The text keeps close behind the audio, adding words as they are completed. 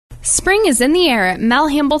Spring is in the air at Mel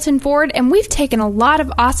Hambelton Ford, and we've taken a lot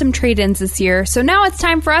of awesome trade-ins this year, so now it's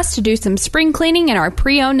time for us to do some spring cleaning in our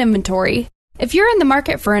pre-owned inventory. If you're in the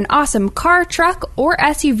market for an awesome car, truck, or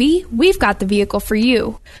SUV, we've got the vehicle for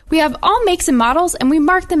you. We have all makes and models, and we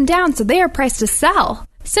mark them down so they are priced to sell.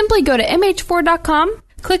 Simply go to mhford.com,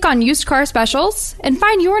 click on Used Car Specials, and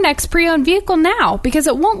find your next pre-owned vehicle now, because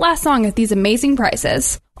it won't last long at these amazing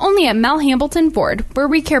prices. Only at Mel Hambelton Ford, where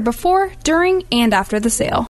we care before, during, and after the sale.